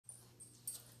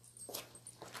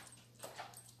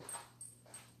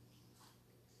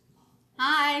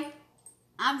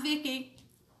I'm Vicki,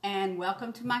 and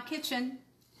welcome to my kitchen.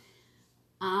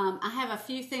 I have a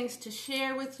few things to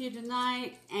share with you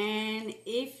tonight, and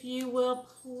if you will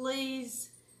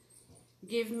please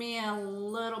give me a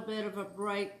little bit of a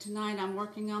break tonight. I'm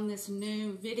working on this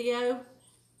new video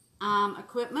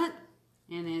equipment,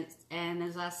 and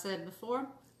as I said before,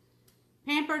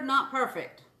 pampered, not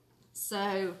perfect.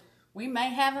 So we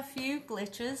may have a few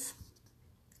glitches.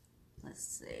 Let's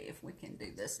see if we can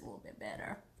do this a little bit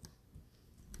better.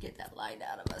 Get that light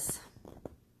out of us.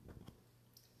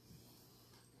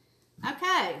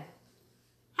 Okay,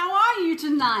 how are you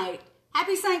tonight?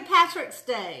 Happy St. Patrick's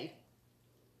Day.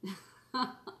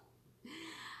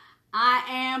 I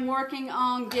am working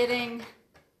on getting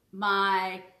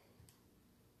my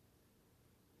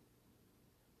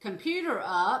computer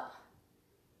up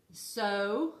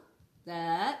so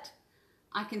that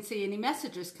I can see any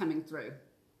messages coming through.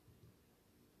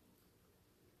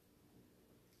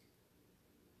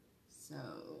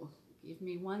 So, give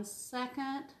me 1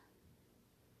 second.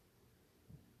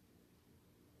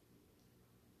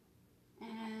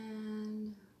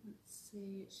 And let's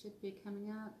see, it should be coming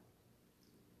up.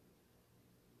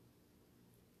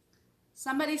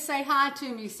 Somebody say hi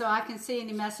to me so I can see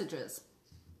any messages.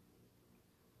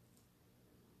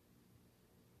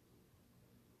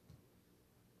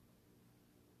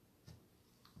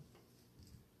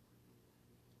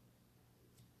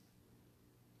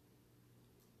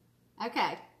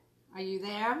 Okay, are you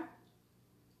there?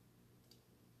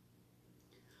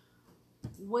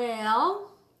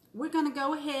 Well, we're going to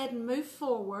go ahead and move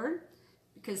forward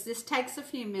because this takes a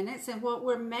few minutes, and what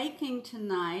we're making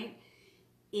tonight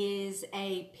is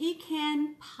a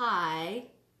pecan pie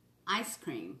ice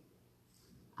cream,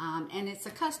 and it's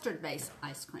a custard based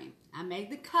ice cream. I made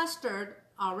the custard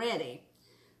already,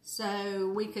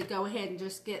 so we could go ahead and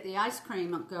just get the ice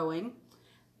cream going.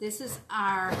 This is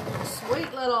our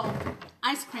sweet little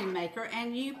ice cream maker,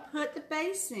 and you put the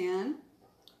base in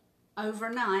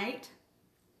overnight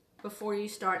before you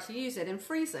start to use it and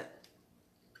freeze it.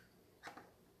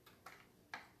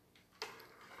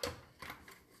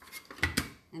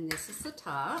 And this is the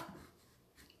top.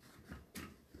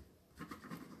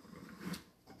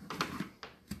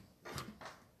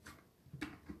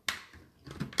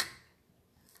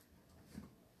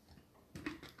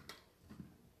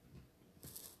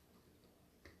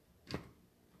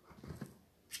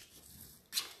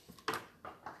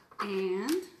 And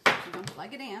you're going to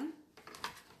plug it in.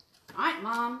 All right,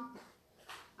 Mom.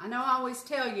 I know I always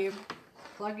tell you,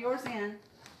 plug yours in.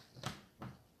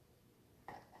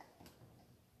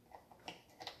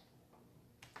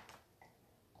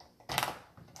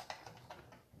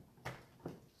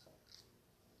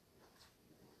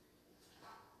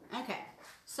 Okay,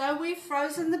 so we've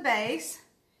frozen the base,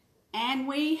 and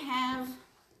we have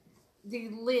the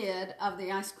lid of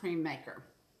the ice cream maker.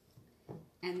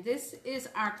 And this is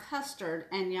our custard,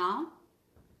 and y'all,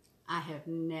 I have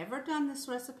never done this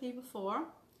recipe before,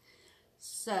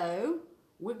 so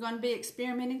we're going to be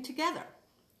experimenting together.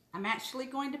 I'm actually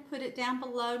going to put it down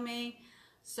below me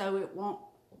so it won't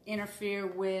interfere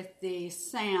with the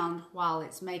sound while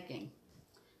it's making.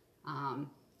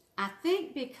 I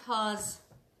think because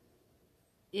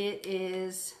it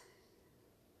is,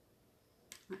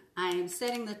 I am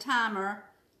setting the timer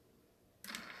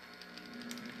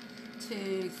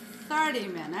to 30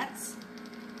 minutes,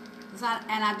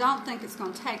 and I don't think it's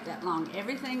going to take that long.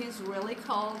 Everything is really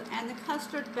cold, and the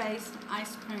custard-based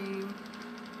ice cream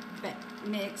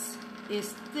mix is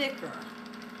thicker.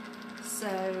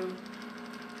 So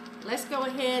let's go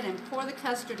ahead and pour the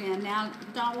custard in. Now,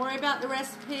 don't worry about the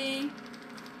recipe.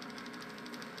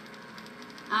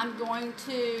 I'm going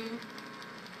to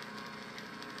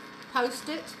post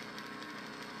it.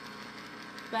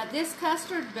 But this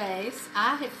custard base,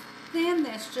 I have thin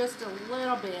this just a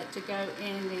little bit to go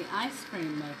in the ice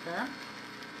cream maker,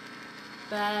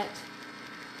 but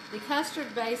the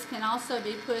custard base can also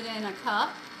be put in a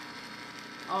cup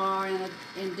or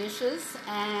in dishes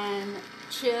and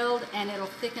chilled, and it'll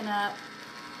thicken up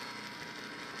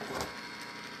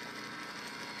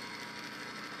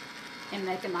and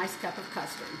make a nice cup of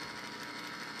custard.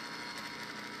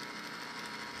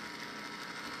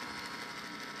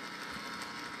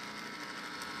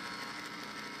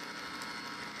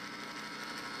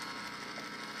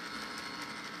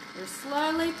 We're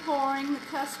slowly pouring the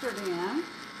custard in.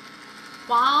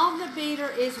 While the beater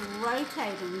is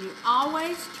rotating, you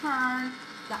always turn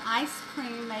the ice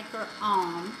cream maker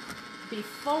on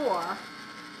before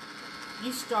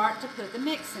you start to put the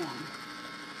mix in.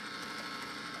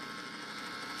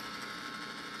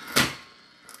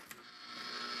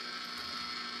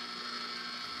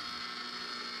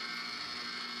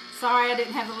 Sorry I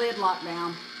didn't have the lid locked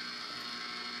down.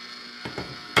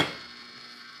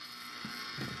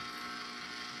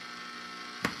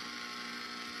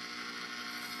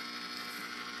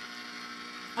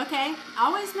 Okay,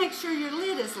 always make sure your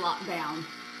lid is locked down.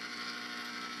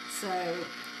 So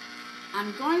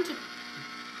I'm going to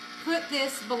put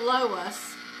this below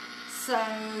us so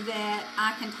that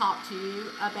I can talk to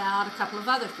you about a couple of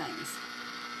other things.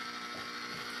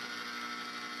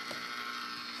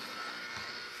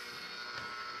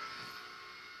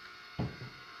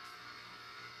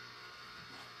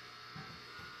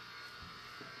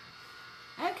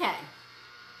 Okay,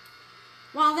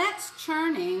 while that's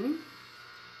churning,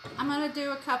 I'm going to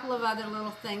do a couple of other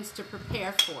little things to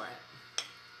prepare for it.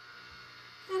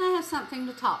 And I have something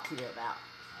to talk to you about.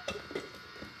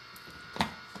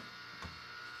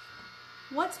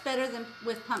 What's better than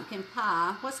with pumpkin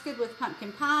pie? What's good with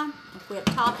pumpkin pie?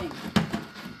 Whipped topping.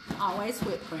 Always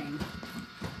whipped cream.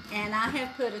 And I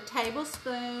have put a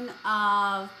tablespoon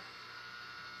of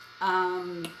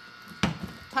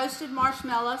toasted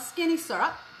marshmallow skinny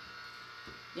syrup.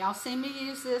 Y'all see me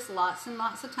use this lots and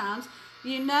lots of times.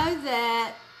 You know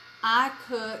that I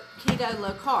cook keto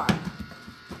low carb.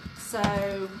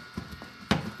 So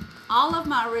all of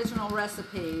my original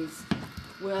recipes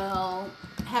will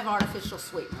have artificial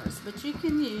sweeteners, but you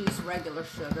can use regular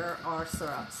sugar or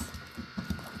syrups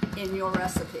in your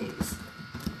recipes.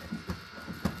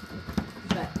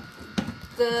 But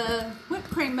the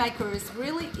whipped cream maker is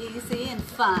really easy and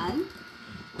fun,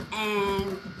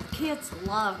 and kids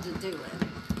love to do it.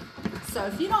 So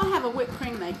if you don't have a whipped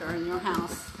cream maker in your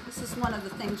house, this is one of the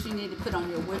things you need to put on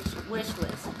your wish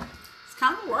list. It's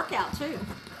kind of a workout too.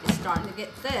 It's starting to get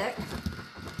thick.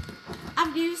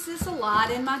 I've used this a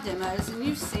lot in my demos, and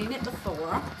you've seen it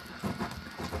before.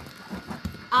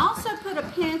 I also put a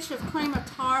pinch of cream of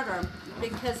tartar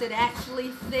because it actually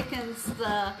thickens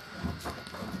the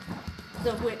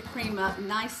whipped cream up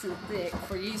nice and thick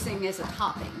for using as a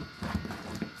topping.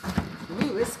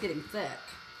 Ooh, it's getting thick.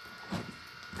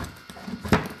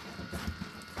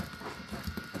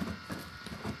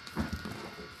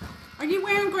 Are you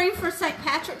wearing green for St.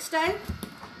 Patrick's Day?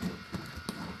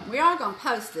 We are going to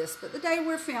post this, but the day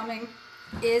we're filming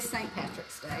is St.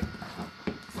 Patrick's Day.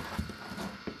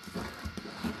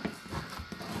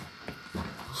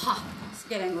 It's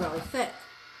getting really thick.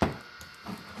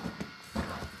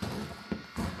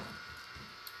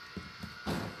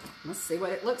 Let's see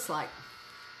what it looks like.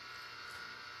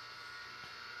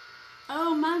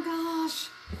 Oh my gosh.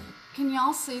 Can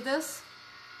y'all see this?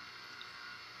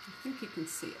 I think you can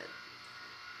see it.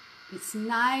 It's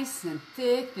nice and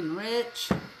thick and rich.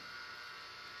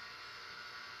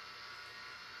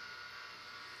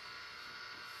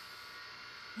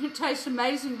 It tastes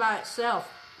amazing by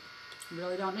itself. You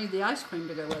really don't need the ice cream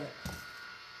to go with it.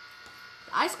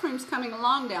 The ice cream's coming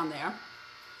along down there.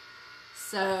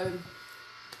 So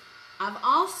I've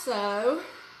also,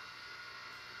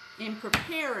 in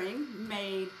preparing,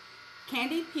 made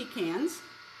candied pecans,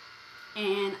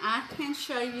 and I can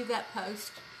show you that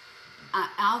post.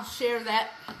 I'll share that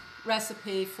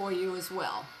recipe for you as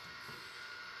well.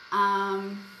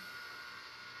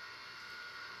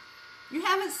 You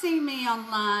haven't seen me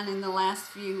online in the last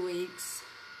few weeks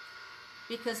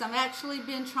because I've actually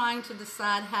been trying to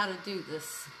decide how to do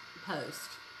this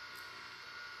post.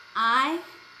 I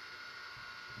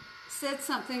said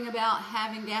something about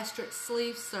having gastric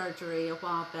sleeve surgery a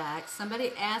while back.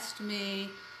 Somebody asked me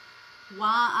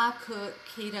why I cook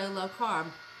keto low carb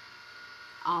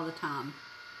all the time.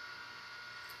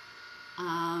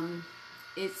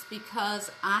 It's because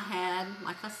I had,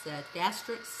 like I said,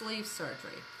 gastric sleeve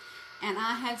surgery. And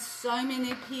I had so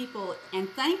many people, and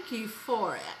thank you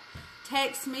for it,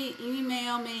 text me,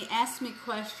 email me, ask me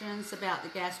questions about the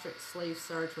gastric sleeve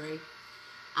surgery.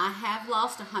 I have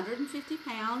lost 150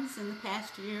 pounds in the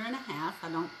past year and a half. I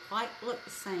don't quite look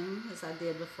the same as I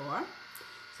did before.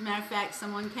 As a matter of fact,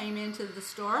 someone came into the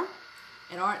store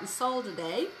at Art and Soul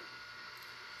today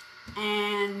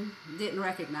and didn't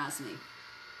recognize me.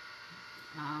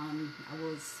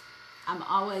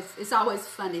 It's always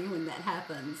funny when that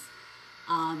happens.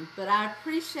 But I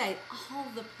appreciate all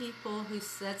the people who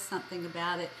said something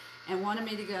about it and wanted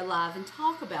me to go live and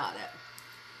talk about it.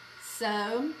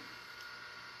 So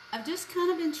I've just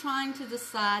kind of been trying to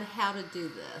decide how to do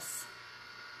this.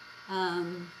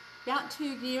 About 2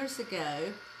 years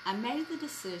ago, I made the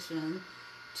decision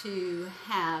to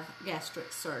have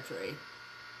gastric surgery.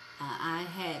 I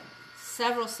had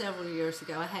several years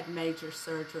ago, I had major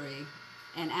surgery,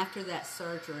 and after that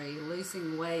surgery,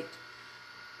 losing weight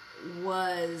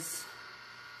was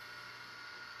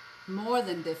more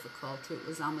than difficult. It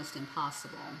was almost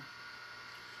impossible.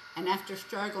 And after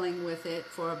struggling with it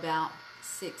for about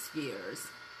 6 years,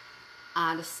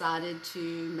 I decided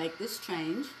to make this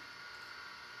change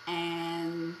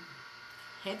and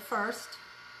head first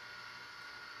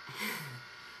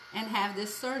and have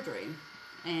this surgery.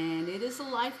 And it is a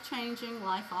life-changing,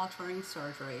 life-altering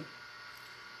surgery.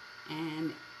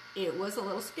 And it was a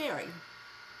little scary.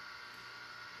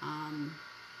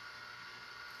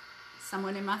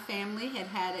 Someone in my family had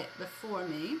had it before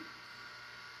me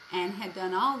and had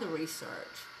done all the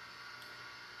research.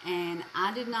 And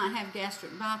I did not have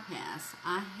gastric bypass.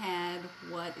 I had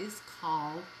what is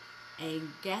called a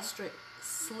gastric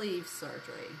sleeve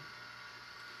surgery.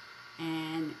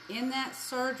 And in that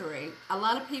surgery, a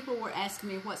lot of people were asking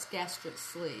me, what's gastric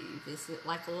sleeve? Is it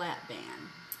like a lap band?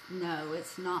 No,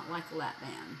 it's not like a lap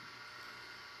band.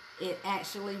 It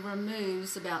actually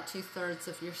removes about 2/3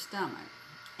 of your stomach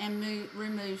and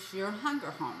removes your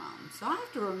hunger hormone. So I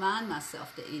have to remind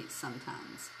myself to eat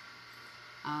sometimes.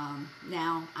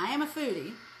 Now, I am a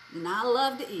foodie, and I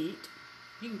love to eat.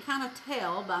 You can kind of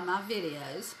tell by my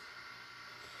videos.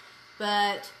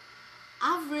 But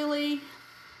I've really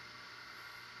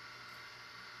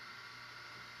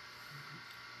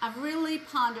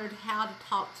pondered how to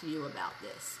talk to you about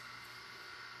this.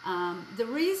 The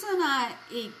reason I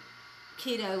eat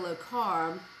keto low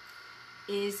carb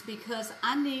is because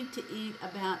I need to eat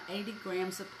about 80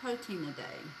 grams of protein a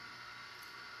day.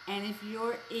 And if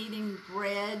you're eating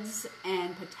breads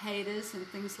and potatoes and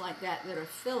things like that that are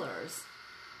fillers,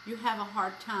 you have a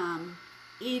hard time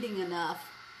eating enough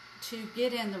to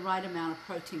get in the right amount of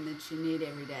protein that you need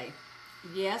every day.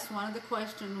 Yes, one of the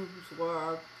questions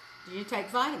were, do you take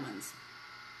vitamins?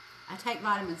 I take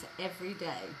vitamins every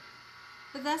day.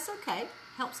 But that's okay.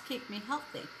 Helps keep me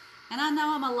healthy. And I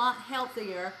know I'm a lot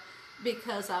healthier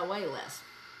because I weigh less.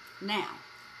 Now,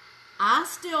 I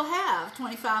still have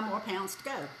 25 more pounds to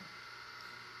go.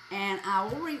 And I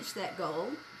will reach that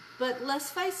goal. But let's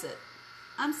face it,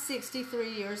 I'm 63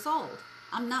 years old.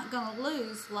 I'm not going to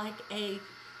lose like a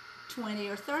 20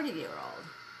 or 30-year-old.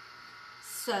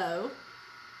 So,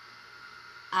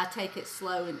 I take it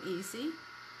slow and easy.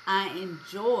 I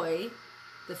enjoy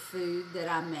the food that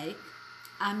I make.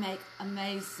 I make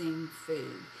amazing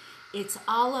food. It's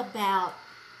all about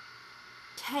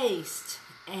taste,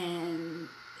 and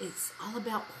it's all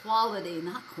about quality,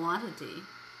 not quantity,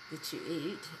 that you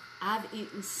eat. I've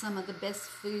eaten some of the best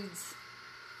foods,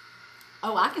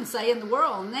 I can say in the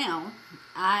world now.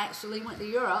 I actually went to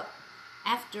Europe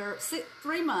after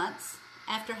 3 months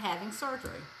after having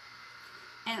surgery.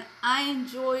 And I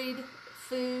enjoyed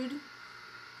food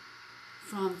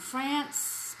from France,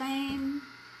 Spain,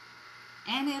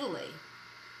 and Italy.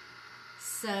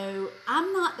 So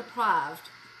I'm not deprived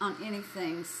on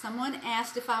anything. Someone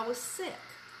asked if I was sick,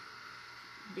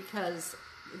 because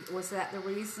was that the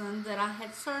reason that I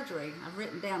had surgery? I've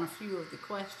written down a few of the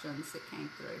questions that came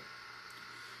through.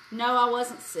 No, I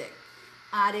wasn't sick.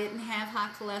 I didn't have high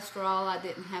cholesterol. I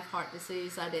didn't have heart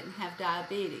disease. I didn't have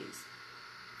diabetes.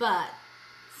 But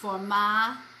for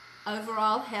my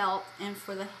overall health and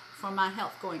for my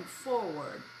health going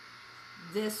forward,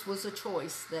 this was a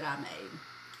choice that I made.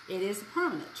 It is a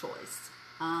permanent choice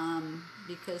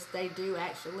because they do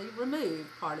actually remove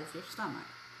part of your stomach.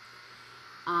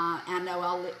 I know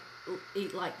I'll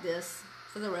eat like this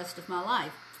for the rest of my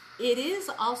life. It is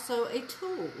also a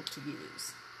tool to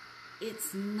use.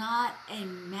 It's not a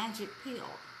magic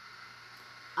pill.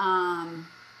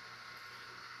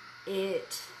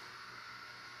 It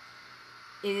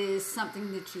is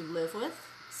something that you live with,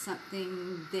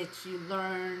 something that you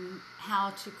learn how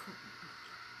to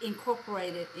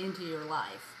incorporate it into your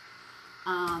life.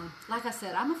 Like I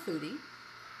said, I'm a foodie.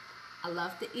 I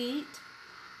love to eat.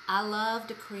 I love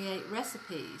to create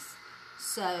recipes.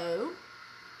 So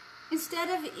instead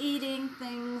of eating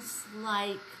things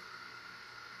like,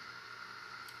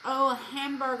 a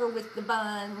hamburger with the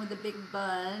bun, with the big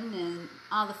bun and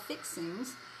all the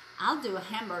fixings, I'll do a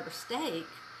hamburger steak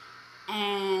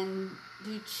and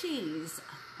do cheese.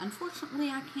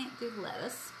 Unfortunately, I can't do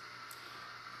lettuce.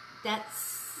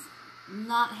 That's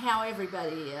not how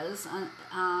everybody is.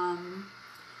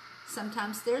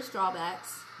 Sometimes there's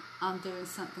drawbacks on doing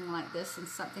something like this, and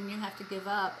something you have to give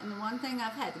up. And the one thing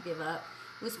I've had to give up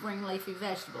was green leafy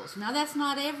vegetables. Now, that's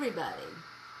not everybody,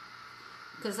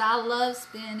 because I love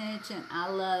spinach and I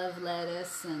love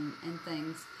lettuce and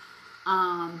things.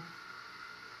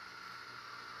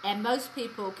 And most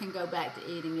people can go back to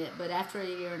eating it, but after a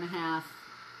year and a half,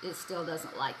 it still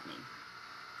doesn't like me.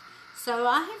 So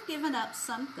I have given up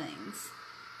some things,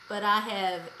 but I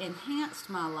have enhanced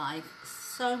my life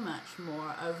so much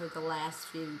more over the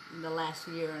last year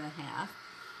and a half.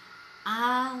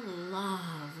 I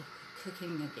love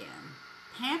cooking again.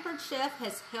 Pampered Chef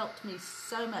has helped me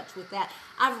so much with that.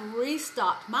 I've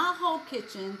restocked my whole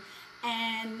kitchen,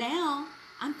 and now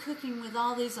I'm cooking with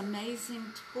all these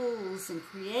amazing tools and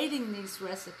creating these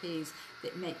recipes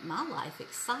that make my life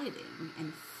exciting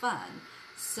and fun.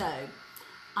 So,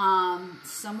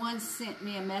 someone sent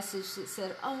me a message that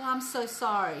said, "Oh, I'm so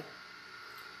sorry."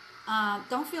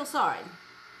 Don't feel sorry.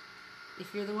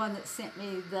 If you're the one that sent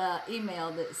me the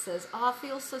email that says, "Oh, I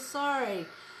feel so sorry.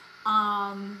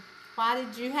 Why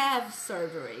did you have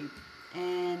surgery?"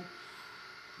 And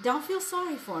don't feel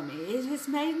sorry for me. It has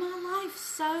made my life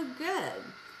so good.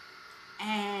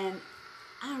 And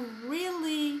I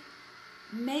really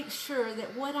make sure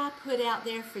that what I put out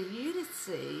there for you to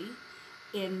see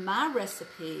in my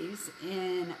recipes,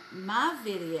 in my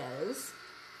videos,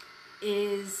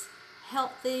 is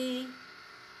healthy,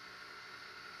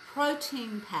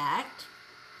 protein-packed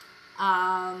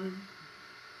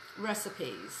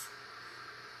recipes.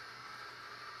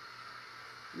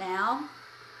 Now,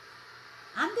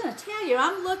 I'm going to tell you,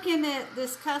 I'm looking at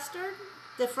this custard,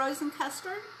 the frozen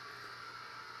custard,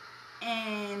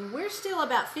 and we're still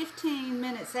about 15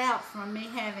 minutes out from me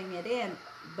having it in,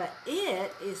 but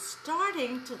it is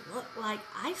starting to look like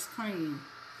ice cream.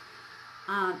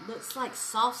 Looks like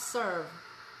soft serve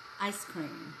ice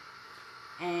cream,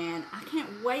 and I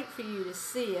can't wait for you to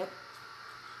see it.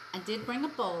 I did bring a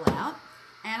bowl out,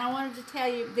 and I wanted to tell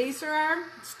you, these are our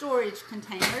storage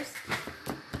containers.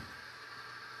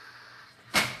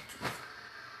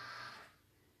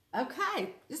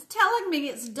 Okay, it's telling me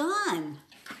it's done.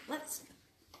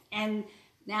 And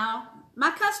now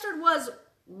my custard was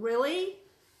really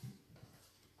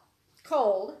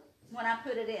cold when I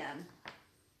put it in,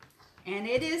 and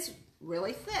it is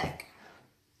really thick.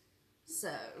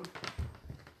 So,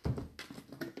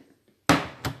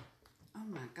 oh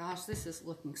my gosh, this is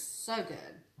looking so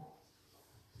good.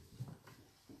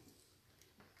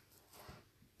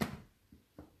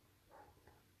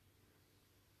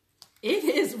 It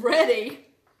is ready.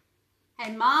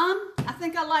 Hey, Mom, I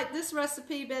think I like this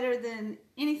recipe better than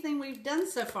anything we've done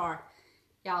so far.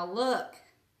 Y'all, look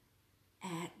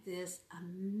at this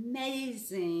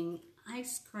amazing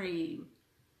ice cream.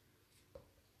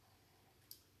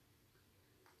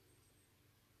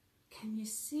 Can you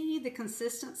see the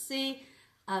consistency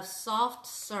of soft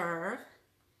serve?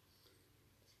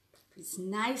 It's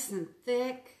nice and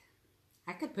thick.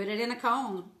 I could put it in a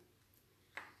cone.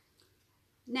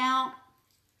 Now,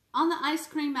 on the ice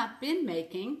cream I've been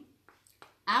making,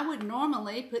 I would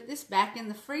normally put this back in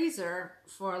the freezer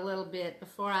for a little bit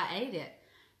before I ate it.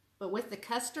 But with the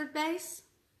custard base,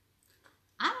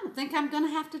 I don't think I'm going to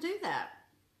have to do that.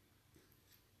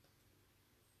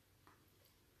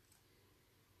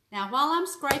 Now, while I'm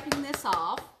scraping this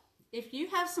off, if you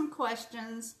have some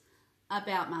questions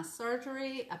about my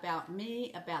surgery, about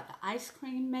me, about the ice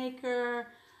cream maker,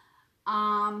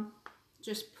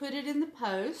 just put it in the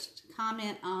post,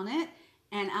 comment on it,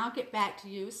 and I'll get back to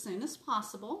you as soon as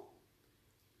possible.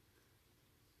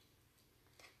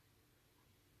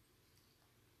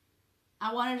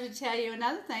 I wanted to tell you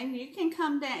another thing. You can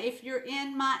come down, if you're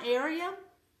in my area,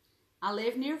 I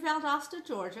live near Valdosta,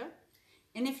 Georgia,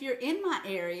 and if you're in my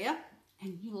area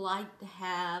and you like to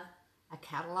have a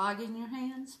catalog in your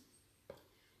hands,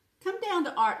 come down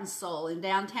to Art and Soul in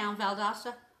downtown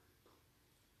Valdosta.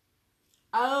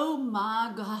 Oh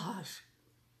my gosh,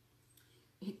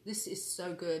 this is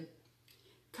so good.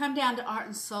 Come down to Art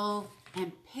and Soul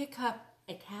and pick up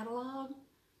a catalog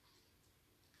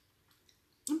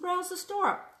and browse the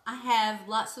store. I have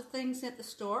lots of things at the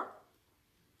store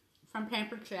from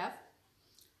Pampered Chef.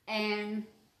 And,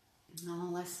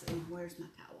 let's see, where's my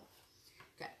towel?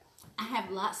 Okay, I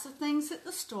have lots of things at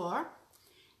the store.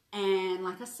 And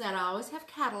like I said, I always have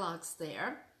catalogs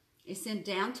there. It's in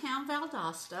downtown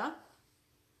Valdosta.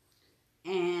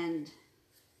 And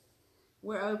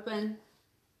we're open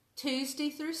Tuesday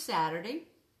through Saturday.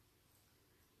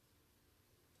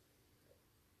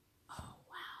 Oh,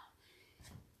 wow.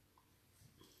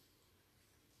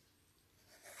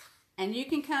 And you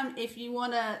can come if you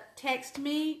want to text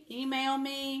me, email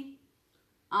me,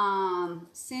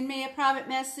 send me a private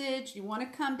message. You want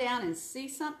to come down and see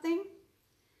something?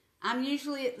 I'm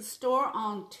usually at the store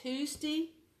on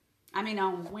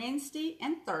Wednesday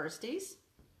and Thursdays.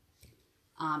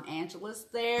 Angela's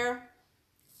there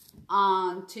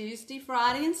on Tuesday,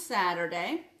 Friday, and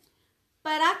Saturday.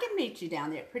 But I can meet you down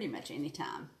there pretty much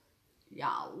anytime.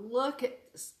 Y'all, look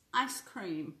at this ice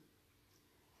cream.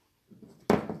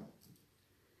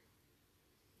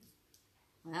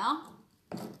 Well,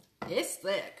 it's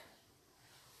thick.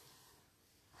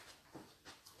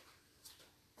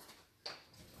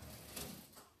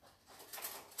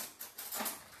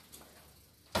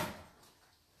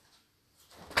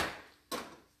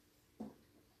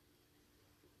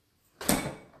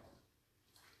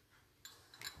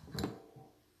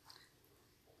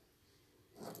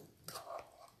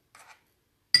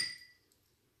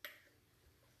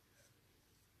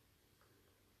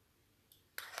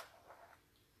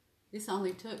 This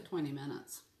only took 20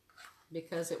 minutes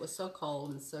because it was so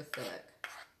cold and so thick.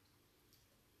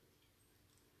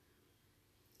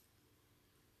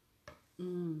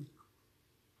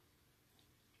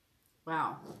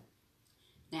 Wow.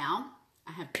 Now,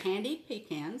 I have candied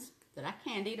pecans that I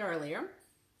candied earlier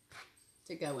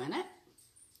to go in it.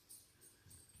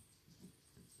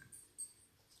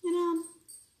 You know,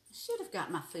 I should have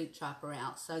got my food chopper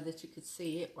out so that you could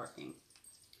see it working.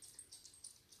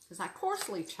 Because I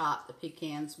coarsely chopped the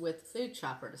pecans with the food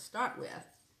chopper to start with.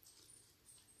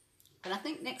 But I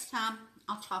think next time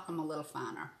I'll chop them a little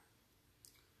finer.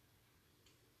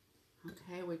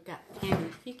 Okay, we've got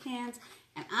candied pecans.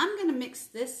 And I'm going to mix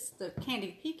the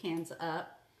candied pecans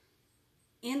up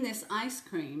in this ice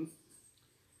cream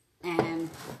and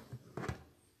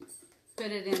put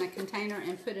it in a container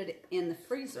and put it in the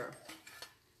freezer.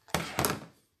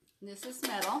 This is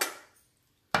metal,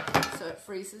 so it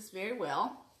freezes very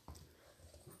well.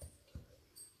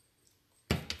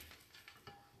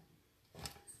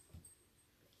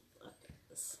 Look at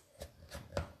this.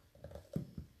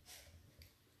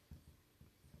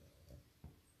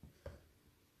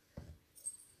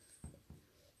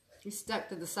 It's stuck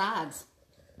to the sides.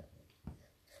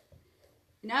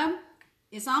 You know,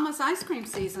 it's almost ice cream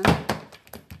season,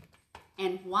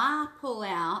 and why pull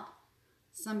out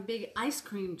some big ice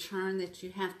cream churn that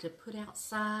you have to put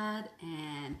outside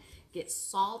and get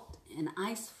salt and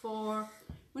ice for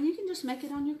when you can just make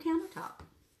it on your countertop?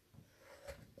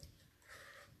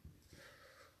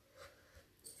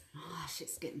 Gosh,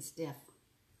 it's getting stiff.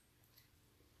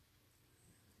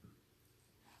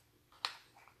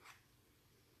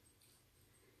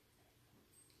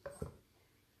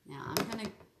 Now I'm going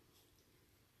to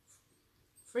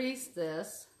freeze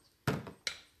this.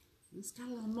 It's got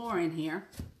a little more in here.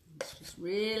 It's just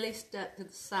really stuck to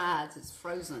the sides. It's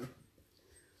frozen.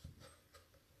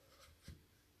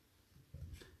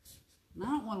 And I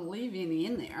don't want to leave any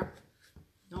in there.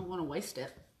 Don't want to waste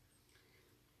it.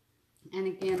 And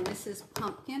again, this is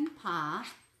pumpkin pie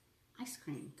ice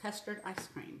cream, custard ice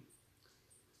cream.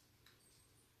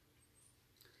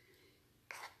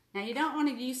 Now you don't want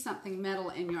to use something metal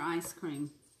in your ice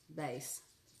cream base.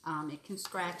 It can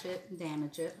scratch it and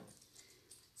damage it.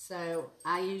 So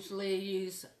I usually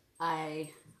use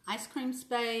a ice cream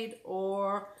spade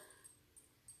or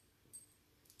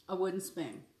a wooden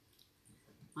spoon.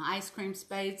 My ice cream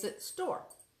spade's at the store.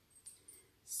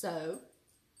 So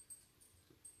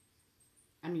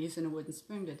I'm using a wooden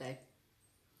spoon today.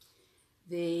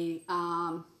 You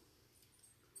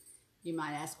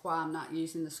might ask why I'm not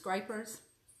using the scrapers.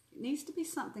 It needs to be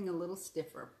something a little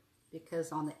stiffer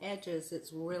because on the edges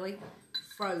it's really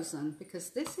frozen because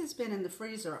this has been in the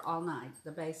freezer all night.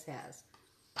 The base has.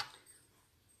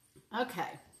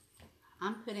 Okay,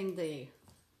 I'm putting the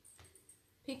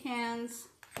pecans.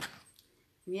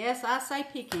 Yes, I say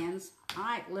pecans. All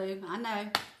right, Lou, I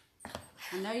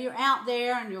know you're out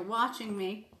there and you're watching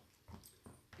me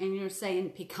and you're saying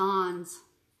pecans.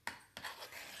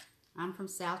 I'm from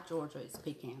South Georgia. It's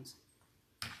pecans.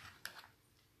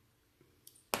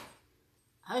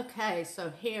 Okay,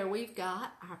 so here we've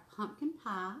got our pumpkin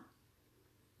pie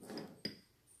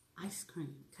ice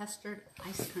cream, custard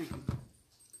ice cream.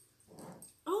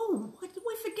 Oh, what did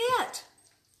we forget?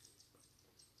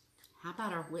 How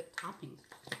about our whipped topping?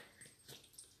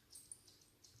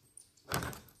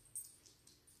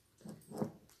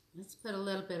 Let's put a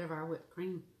little bit of our whipped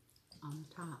cream on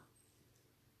the top.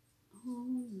 Oh,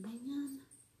 man.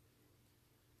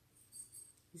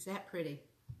 Is that pretty?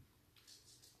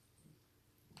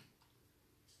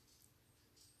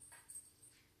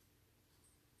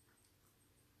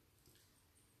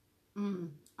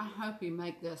 I hope you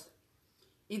make this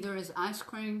either as ice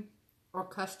cream or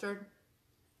custard.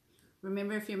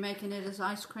 Remember, if you're making it as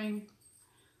ice cream,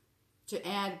 to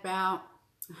add about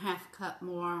a half cup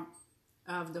more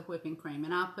of the whipping cream,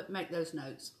 and I'll make those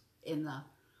notes in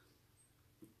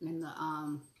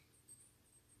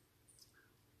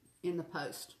the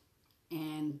post.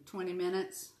 And 20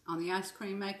 minutes on the ice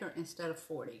cream maker instead of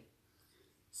 40.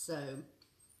 So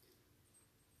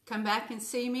come back and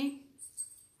see me.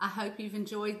 I hope you've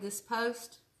enjoyed this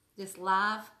post, this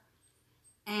live,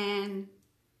 and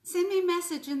send me a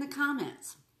message in the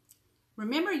comments.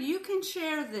 Remember, you can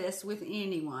share this with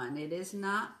anyone. It is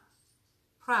not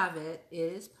private, it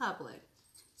is public.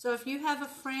 So if you have a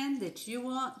friend that you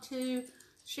want to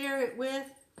share it with,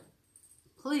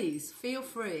 please feel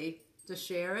free to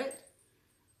share it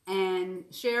and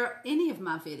share any of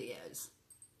my videos.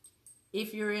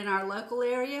 If you're in our local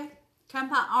area, come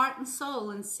by Art and Soul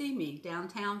and see me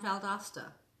downtown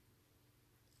Valdosta.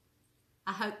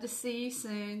 I hope to see you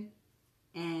soon,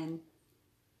 and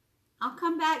I'll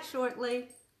come back shortly.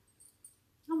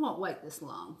 I won't wait this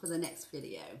long for the next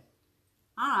video.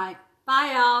 All right.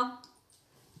 Bye, y'all.